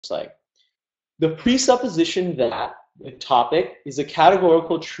like. The presupposition that the topic is a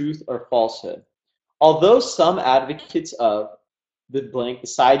categorical truth or falsehood. Although some advocates of the blank, the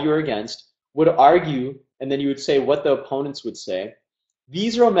side you're against, would argue, and then you would say what the opponents would say,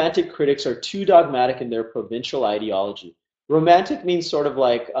 these romantic critics are too dogmatic in their provincial ideology. Romantic means sort of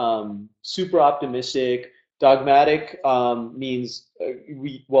like super optimistic. Dogmatic means,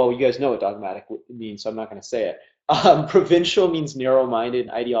 well, you guys know what dogmatic means, so I'm not going to say it. Provincial means narrow-minded.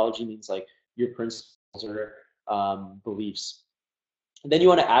 Ideology means like your principles or beliefs. And then you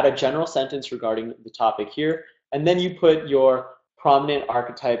want to add a general sentence regarding the topic here, and then you put your prominent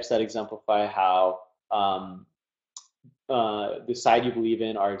archetypes that exemplify how the side you believe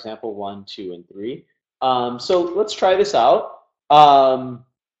in are example 1, 2, and 3. So let's try this out.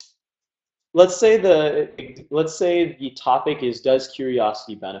 Let's say the topic is, does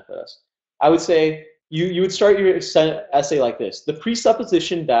curiosity benefit us? I would say you would start your essay like this. The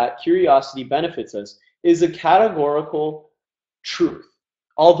presupposition that curiosity benefits us is a categorical truth.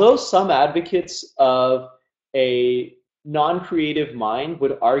 Although some advocates of a non-creative mind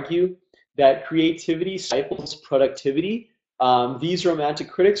would argue that creativity stifles productivity, these romantic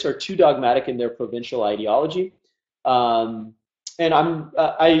critics are too dogmatic in their provincial ideology. And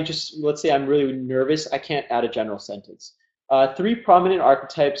let's say I'm really nervous, I can't add a general sentence. Three prominent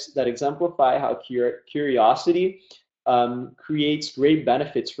archetypes that exemplify how curiosity creates great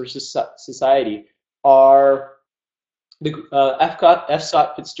benefits for society are the F.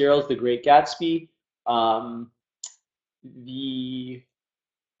 Scott Fitzgerald's The Great Gatsby,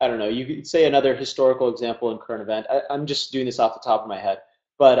 I don't know, you could say another historical example in current event. I'm just doing this off the top of my head,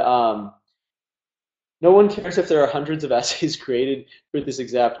 but no one cares if there are hundreds of essays created for this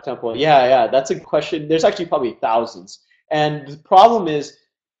exact template. Yeah, that's a question. There's actually probably thousands. And the problem is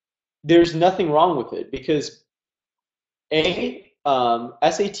there's nothing wrong with it because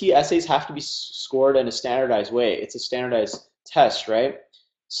SAT essays have to be scored in a standardized way. It's a standardized test, right?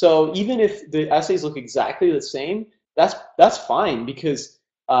 So even if the essays look exactly the same, that's fine because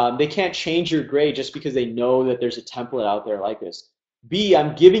they can't change your grade just because they know that there's a template out there like this. B,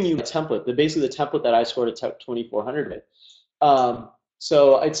 I'm giving you a template, basically the template that I scored a 2400 with.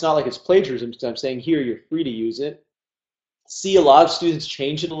 So it's not like it's plagiarism because I'm saying here you're free to use it. C, a lot of students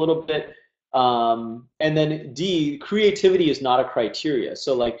change it a little bit. And then D, creativity is not a criteria.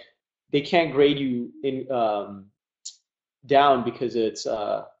 So like they can't grade you in down because it's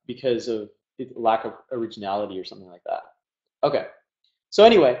because of lack of originality or something like that. Okay. So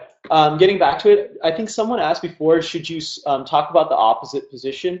anyway, getting back to it, I think someone asked before, should you talk about the opposite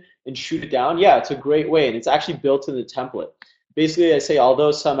position and shoot it down? Yeah, it's a great way, and it's actually built in the template. Basically, I say,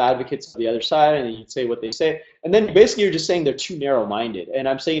 although some advocates on the other side, and then you say what they say, and then basically you're just saying they're too narrow-minded, and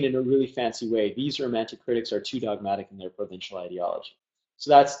I'm saying it in a really fancy way. These romantic critics are too dogmatic in their provincial ideology. So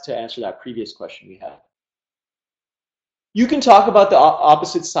that's to answer that previous question we had. You can talk about the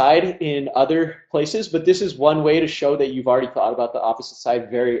opposite side in other places, but this is one way to show that you've already thought about the opposite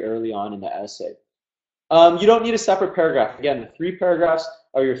side very early on in the essay. You don't need a separate paragraph. Again, the 3 paragraphs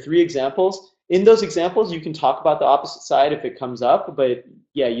are your 3 examples. In those examples, you can talk about the opposite side if it comes up, but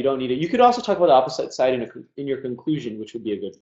yeah, you don't need it. You could also talk about the opposite side in your conclusion, which would be a good